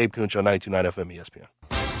right here on the Gabe Kuhn Show, 92.9 FM ESPN.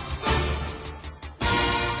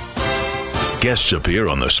 Guests appear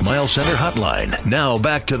on the Smile Center hotline. Now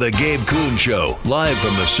back to the Gabe Kuhn Show, live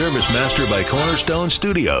from the Service Master by Cornerstone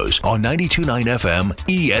Studios on 92.9 FM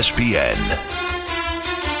ESPN.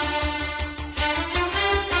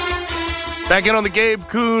 Back in on the Gabe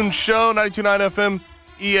Kuhn Show, 92.9 FM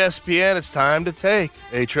ESPN. It's time to take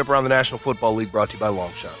a trip around the National Football League, brought to you by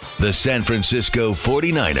Longshot. The San Francisco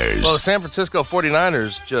 49ers. Well, the San Francisco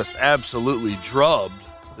 49ers just absolutely drubbed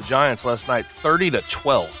the Giants last night,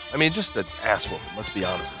 30-12. I mean, just an ass whooping, let's be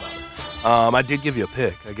honest about it. I did give you a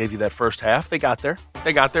pick. I gave you that first half. They got there. It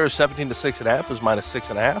was 17-6 at half. It was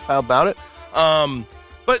 -6.5. How about it?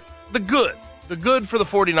 But the good for the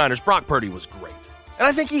 49ers, Brock Purdy was great. And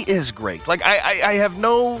I think he is great. Like, I have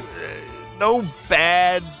no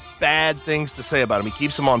bad things to say about him. He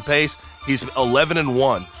keeps him on pace. He's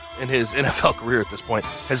 11-1 in his NFL career at this point.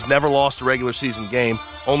 Has never lost a regular season game.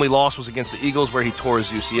 Only loss was against the Eagles, where he tore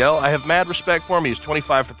his UCL. I have mad respect for him. He was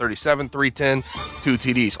 25 for 37, 310, 2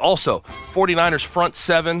 TDs. Also, 49ers front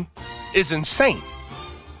seven is insane.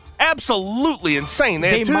 Absolutely insane.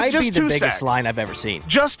 They might just be the two biggest sacks. line I've ever seen.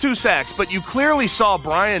 Just 2 sacks, but you clearly saw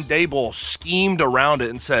Brian Daboll schemed around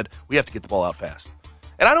it and said, we have to get the ball out fast.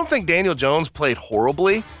 And I don't think Daniel Jones played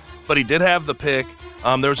horribly, but he did have the pick.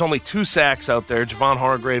 There was only 2 sacks out there, Javon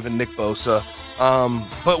Hargrave and Nick Bosa.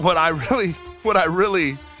 But what I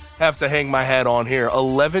really have to hang my hat on here,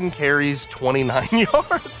 11 carries, 29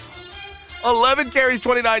 yards. 11 carries,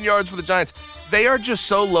 29 yards for the Giants. They are just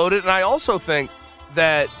so loaded, and I also think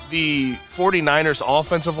that the 49ers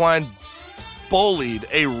offensive line bullied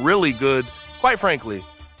a really good, quite frankly,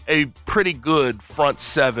 a pretty good front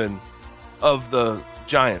seven of the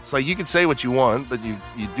Giants. Like, you can say what you want, but you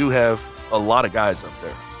do have a lot of guys up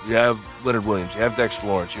there. You have Leonard Williams, you have Dexter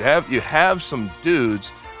Lawrence, you have some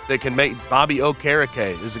dudes that can make. Bobby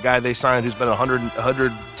Okereke is a guy they signed who's been a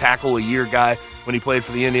 100 tackle a year guy. When he played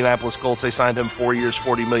for the Indianapolis Colts, they signed him 4 years,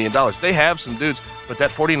 $40 million. They have some dudes, but that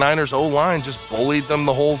 49ers O-line just bullied them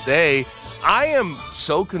the whole day. I am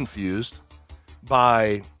so confused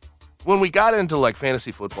by when we got into like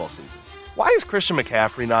fantasy football season. Why is Christian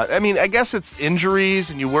McCaffrey not? I mean, I guess it's injuries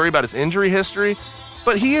and you worry about his injury history,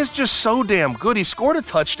 but he is just so damn good. He scored a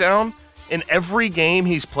touchdown in every game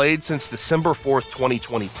he's played since December 4th,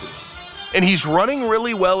 2022. And he's running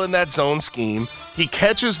really well in that zone scheme. He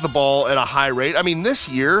catches the ball at a high rate. I mean, this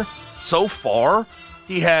year, so far,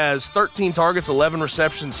 he has 13 targets, 11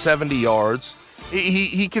 receptions, 70 yards.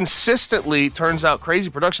 He consistently turns out crazy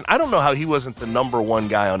production. I don't know how he wasn't the number one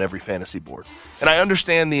guy on every fantasy board. And I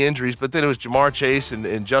understand the injuries, but then it was Jamar Chase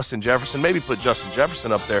and Justin Jefferson. Maybe put Justin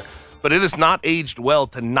Jefferson up there. But it has not aged well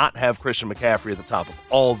to not have Christian McCaffrey at the top of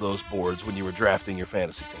all those boards when you were drafting your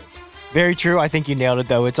fantasy team. Very true. I think you nailed it,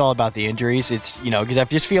 though. It's all about the injuries. It's, because I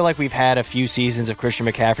just feel like we've had a few seasons of Christian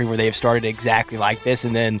McCaffrey where they have started exactly like this,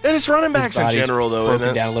 and then and it's running backs in general, though,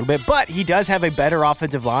 broken down a little bit. But he does have a better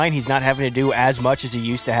offensive line. He's not having to do as much as he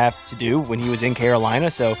used to have to do when he was in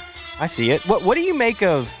Carolina. So I see it. What do you make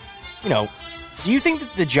of, do you think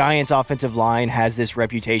that the Giants' offensive line has this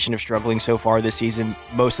reputation of struggling so far this season,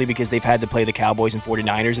 mostly because they've had to play the Cowboys and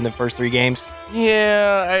 49ers in the first 3 games?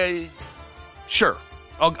 Yeah, sure.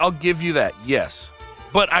 I'll give you that, yes.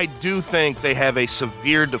 But I do think they have a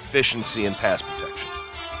severe deficiency in pass protection.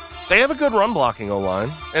 They have a good run-blocking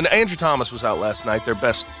O-line, and Andrew Thomas was out last night, their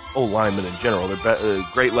best O-lineman in general. Their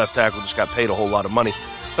great left tackle, just got paid a whole lot of money.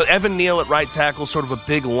 But Evan Neal at right tackle, sort of a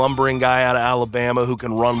big lumbering guy out of Alabama who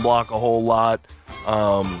can run block a whole lot.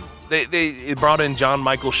 They brought in John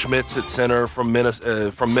Michael Schmitz at center from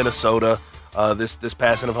Minnesota this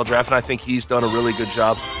past NFL draft, and I think he's done a really good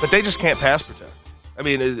job. But they just can't pass protect. I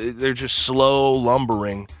mean, they're just slow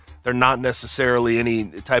lumbering. They're not necessarily any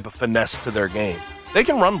type of finesse to their game. They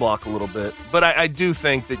can run block a little bit, but I do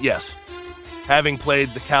think that, yes, having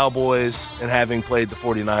played the Cowboys and having played the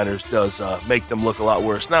 49ers does make them look a lot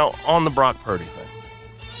worse. Now, on the Brock Purdy thing.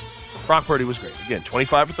 Brock Purdy was great. Again,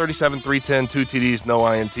 25 for 37, 310, 2 TDs, no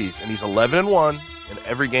INTs. And he's 11-1 in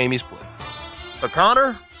every game he's played. But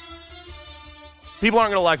Connor, people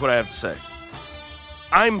aren't going to like what I have to say.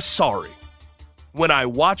 I'm sorry. When I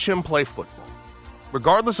watch him play football,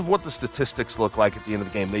 regardless of what the statistics look like at the end of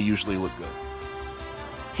the game, they usually look good.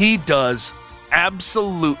 He does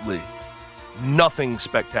absolutely nothing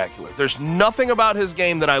spectacular. There's nothing about his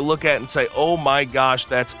game that I look at and say, oh my gosh,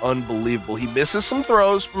 that's unbelievable. He misses some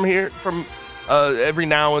throws from every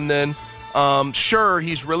now and then. Sure,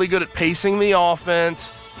 he's really good at pacing the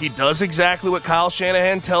offense. He does exactly what Kyle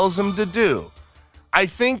Shanahan tells him to do. I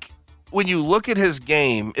think when you look at his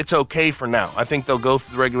game, it's okay for now. I think they'll go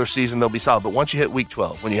through the regular season, they'll be solid. But once you hit week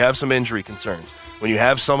 12, when you have some injury concerns, when you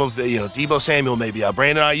have some of, Deebo Samuel maybe out,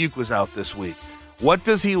 Brandon Ayuk was out this week, what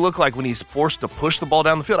does he look like when he's forced to push the ball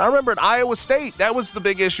down the field? I remember at Iowa State, that was the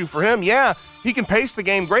big issue for him. Yeah, he can pace the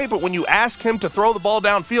game great, but when you ask him to throw the ball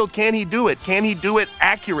downfield, can he do it? Can he do it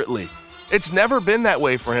accurately? It's never been that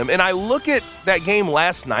way for him. And I look at that game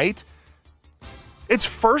last night, it's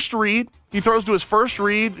first read. He throws to his first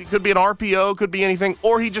read. It could be an RPO, could be anything,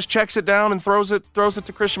 or he just checks it down and throws it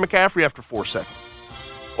to Christian McCaffrey after 4 seconds,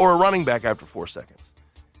 or a running back after 4 seconds.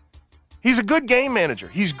 He's a good game manager.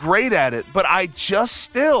 He's great at it, but I just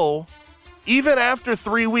still, even after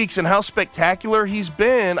 3 weeks and how spectacular he's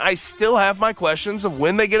been, I still have my questions of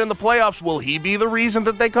when they get in the playoffs, will he be the reason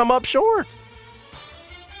that they come up short?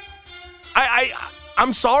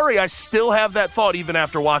 I'm sorry, I still have that thought even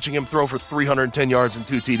after watching him throw for 310 yards and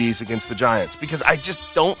 2 TDs against the Giants, because I just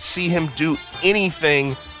don't see him do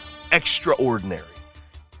anything extraordinary.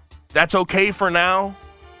 That's okay for now,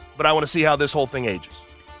 but I want to see how this whole thing ages.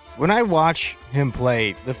 When I watch him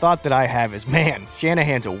play, the thought that I have is, man,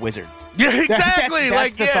 Shanahan's a wizard. Yeah, exactly.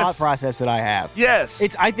 That's the thought process that I have. Yes.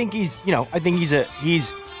 I think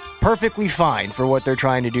he's perfectly fine for what they're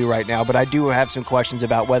trying to do right now, but I do have some questions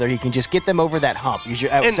about whether he can just get them over that hump.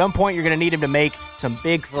 At some point, you're going to need him to make some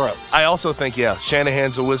big throws. I also think,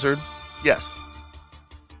 Shanahan's a wizard. Yes.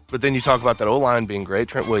 But then you talk about that O-line being great.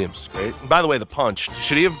 Trent Williams is great. And by the way, the punch,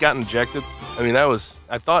 should he have gotten ejected? I mean,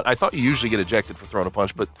 I thought you usually get ejected for throwing a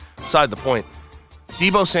punch, but beside the point.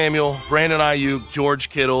 Deebo Samuel, Brandon Ayuk, George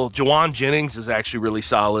Kittle, Jawan Jennings is actually really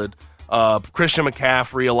solid. Christian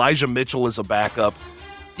McCaffrey, Elijah Mitchell is a backup.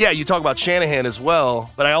 Yeah, you talk about Shanahan as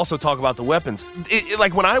well, but I also talk about the weapons.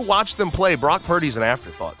 Like when I watch them play, Brock Purdy's an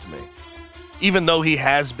afterthought to me, even though he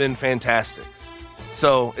has been fantastic.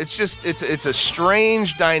 So it's a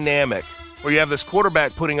strange dynamic where you have this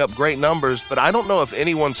quarterback putting up great numbers, but I don't know if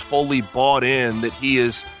anyone's fully bought in that he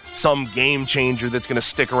is some game changer that's going to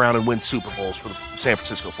stick around and win Super Bowls for the San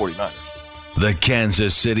Francisco 49ers. The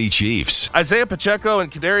Kansas City Chiefs. Isaiah Pacheco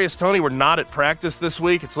and Kadarius Toney were not at practice this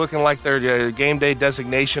week. It's looking like their game day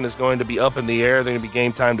designation is going to be up in the air. They're going to be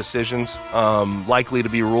game time decisions, likely to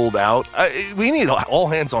be ruled out. We need all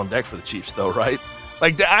hands on deck for the Chiefs, though, right?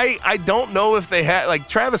 Like, I don't know if they had – like,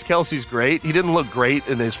 Travis Kelce's great. He didn't look great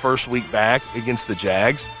in his first week back against the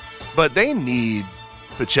Jags. But they need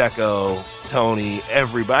Pacheco, Toney,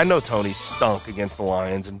 everybody. I know Toney stunk against the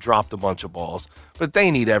Lions and dropped a bunch of balls, but they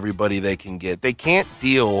need everybody they can get. They can't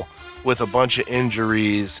deal with a bunch of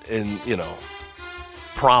injuries and,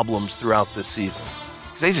 problems throughout this season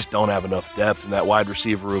because they just don't have enough depth in that wide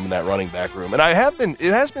receiver room and that running back room. And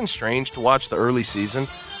it has been strange to watch the early season.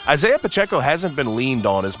 Isaiah Pacheco hasn't been leaned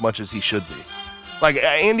on as much as he should be. Like,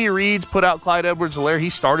 Andy Reid's put out Clyde Edwards-Helaire.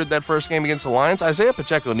 He started that first game against the Lions. Isaiah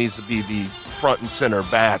Pacheco needs to be the front and center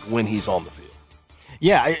back when he's on the field.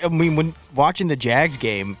 Yeah, I mean, when watching the Jags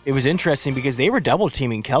game, it was interesting because they were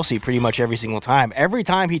double-teaming Kelce pretty much every single time. Every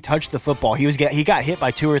time he touched the football, he got hit by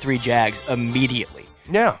 2 or 3 Jags immediately.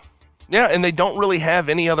 Yeah, and they don't really have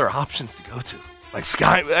any other options to go to. Like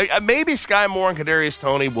maybe Sky Moore and Kadarius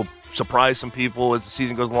Toney will surprise some people as the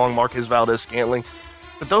season goes along. Marquez Valdez-Scantling.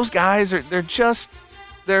 But those guys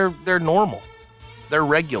they're normal. They're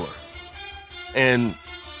regular. And,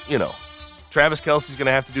 Travis Kelce's going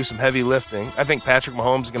to have to do some heavy lifting. I think Patrick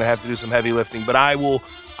Mahomes is going to have to do some heavy lifting, but I will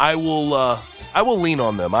lean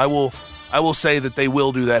on them. I will say that they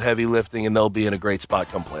will do that heavy lifting and they'll be in a great spot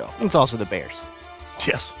come playoff. It's also the Bears.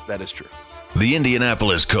 Yes, that is true. The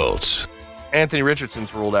Indianapolis Colts. Anthony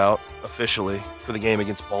Richardson's ruled out officially for the game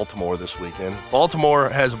against Baltimore this weekend. Baltimore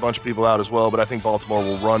has a bunch of people out as well, but I think Baltimore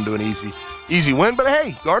will run to an easy win. But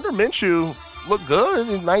hey, Gardner Minshew looked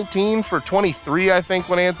good. 19 for 23, I think,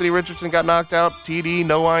 when Anthony Richardson got knocked out. TD,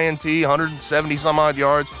 no INT, 170-some-odd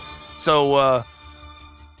yards. So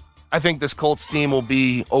I think this Colts team will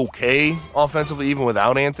be okay offensively, even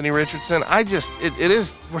without Anthony Richardson.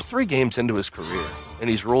 We're 3 games into his career, and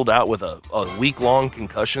he's ruled out with a week-long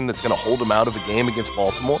concussion that's going to hold him out of a game against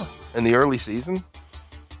Baltimore in the early season.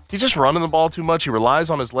 He's just running the ball too much. He relies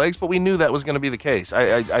on his legs, but we knew that was going to be the case.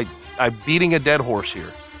 I'm beating a dead horse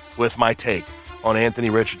here with my take on Anthony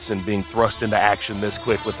Richardson being thrust into action this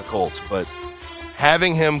quick with the Colts, but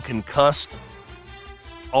having him concussed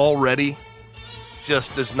already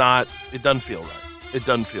just it doesn't feel right. It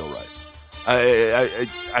doesn't feel right.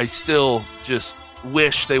 I still just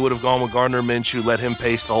wish they would have gone with Gardner Minshew, let him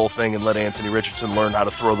pace the whole thing, and let Anthony Richardson learn how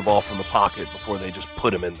to throw the ball from the pocket before they just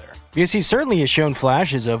put him in there. Because he certainly has shown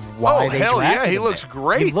flashes of why they drafted him. He looks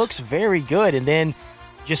great. He looks very good, and then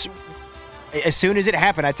just as soon as it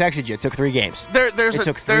happened, I texted you. It took 3 games. It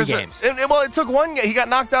took 3 games. It took 1 game. He got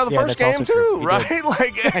knocked out of the first game too, right?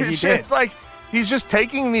 It's like he's just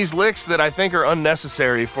taking these licks that I think are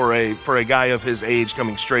unnecessary for a guy of his age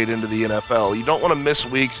coming straight into the NFL. You don't want to miss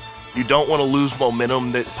weeks. You don't want to lose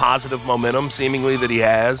momentum, that positive momentum seemingly that he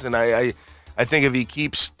has. And I think if he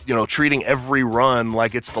keeps, treating every run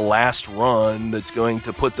like it's the last run that's going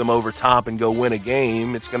to put them over top and go win a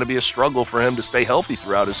game, it's going to be a struggle for him to stay healthy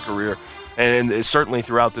throughout his career, and certainly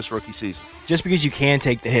throughout this rookie season. Just because you can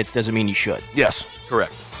take the hits doesn't mean you should. Yes,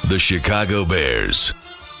 correct. The Chicago Bears.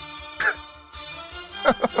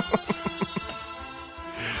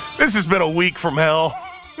 This has been a week from hell,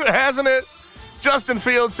 hasn't it? Justin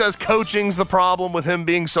Fields says coaching's the problem with him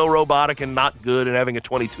being so robotic and not good and having a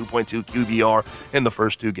 22.2 QBR in the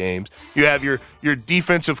first 2 games. You have your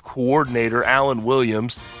defensive coordinator, Alan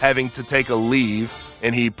Williams, having to take a leave,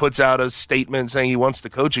 and he puts out a statement saying he wants to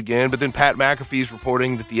coach again, but then Pat McAfee's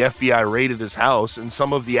reporting that the FBI raided his house, and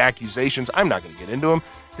some of the accusations, I'm not going to get into them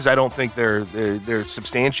because I don't think they're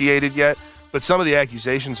substantiated yet, but some of the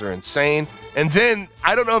accusations are insane. And then,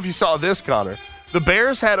 I don't know if you saw this, Connor, the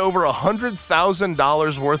Bears had over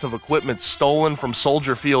 $100,000 worth of equipment stolen from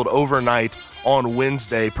Soldier Field overnight on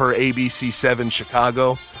Wednesday, per ABC 7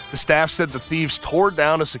 Chicago. The staff said the thieves tore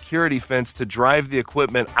down a security fence to drive the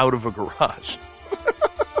equipment out of a garage.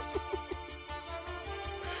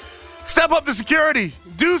 Step up the security.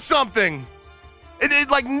 Do something.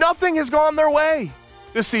 Like nothing has gone their way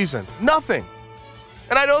this season. Nothing.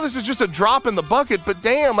 And I know this is just a drop in the bucket, but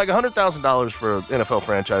damn, like $100,000 for an NFL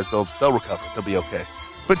franchise, they'll recover. They'll be okay.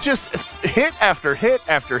 But just hit after hit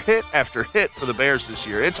after hit after hit for the Bears this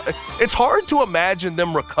year. It's hard to imagine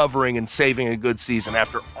them recovering and saving a good season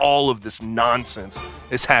after all of this nonsense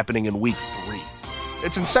is happening in week 3.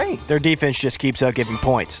 It's insane. Their defense just keeps up giving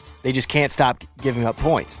points. They just can't stop giving up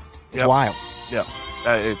points. It's wild. Yeah.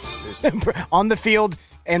 It's on the field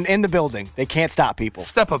and in the building. They can't stop people.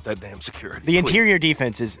 Step up that damn security. The interior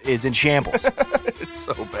defense is in shambles. It's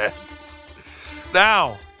so bad.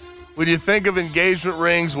 Now, when you think of engagement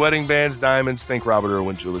rings, wedding bands, diamonds, think Robert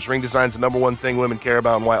Irwin Jewelers. Ring design's the number one thing women care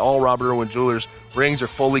about, and why all Robert Irwin Jewelers rings are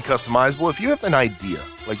fully customizable. If you have an idea,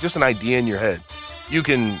 like just an idea in your head, you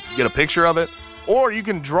can get a picture of it, or you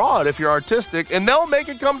can draw it if you're artistic, and they'll make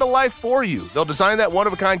it come to life for you. They'll design that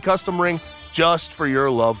one-of-a-kind custom ring just for your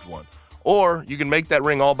loved one. Or you can make that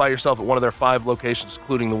ring all by yourself at one of their 5 locations,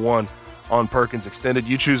 including the one on Perkins Extended.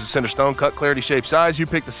 You choose the center stone, cut, clarity, shape, size. You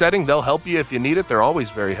pick the setting. They'll help you if you need it. They're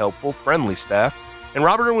always very helpful, friendly staff. And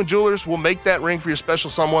Robert Irwin Jewelers will make that ring for your special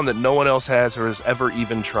someone that no one else has or has ever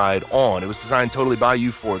even tried on. It was designed totally by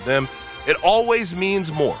you for them. It always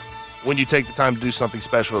means more when you take the time to do something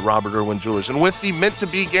special at Robert Irwin Jewelers. And with the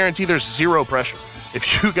meant-to-be guarantee, there's zero pressure.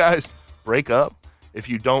 If you guys break up, if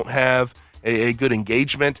you don't have a good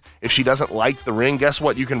engagement, if she doesn't like the ring, guess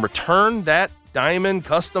what? You can return that diamond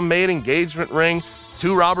custom-made engagement ring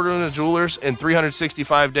to Robert Irwin Jewelers in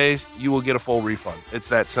 365 days. You will get a full refund. It's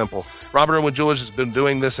that simple. Robert Irwin Jewelers has been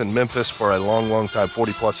doing this in Memphis for a long, long time,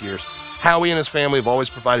 40-plus years. Howie and his family have always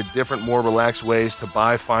provided different, more relaxed ways to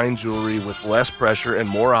buy fine jewelry with less pressure and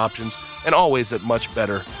more options, and always at much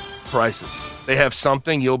better prices. They have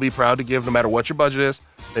something you'll be proud to give no matter what your budget is.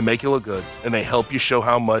 They make you look good, and they help you show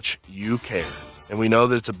how much you care. And we know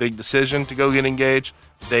that it's a big decision to go get engaged.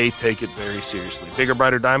 They take it very seriously. Bigger,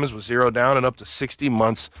 brighter diamonds with 0 down and up to 60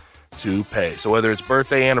 months to pay. So whether it's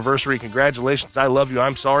birthday, anniversary, congratulations, I love you,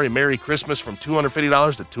 I'm sorry, Merry Christmas, from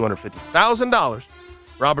 $250 to $250,000,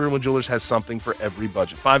 Robert Irwin Jewelers has something for every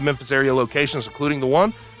budget. 5 Memphis area locations, including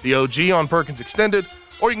the OG on Perkins Extended,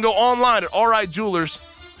 or you can go online at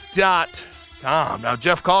rightjewelers.com. Now,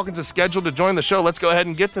 Jeff Calkins is scheduled to join the show. Let's go ahead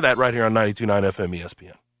and get to that right here on 92.9 FM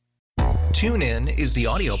ESPN. TuneIn is the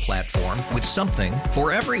audio platform with something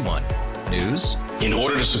for everyone. News. In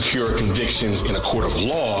order to secure convictions in a court of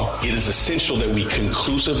law, it is essential that we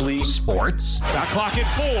conclusively. Sports. Shot clock at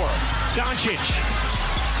 4. Doncic.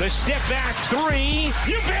 The step back 3.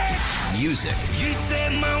 You bet. Music. You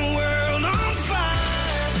set my world on fire.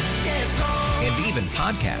 Yes, and even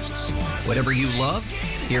podcasts. Whatever you love,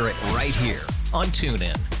 hear it right here on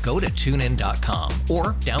TuneIn. Go to TuneIn.com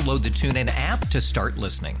or download the TuneIn app to start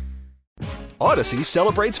listening. Odyssey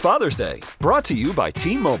celebrates Father's Day, brought to you by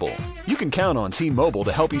T-Mobile. You can count on T-Mobile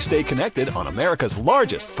to help you stay connected on America's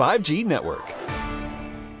largest 5G network.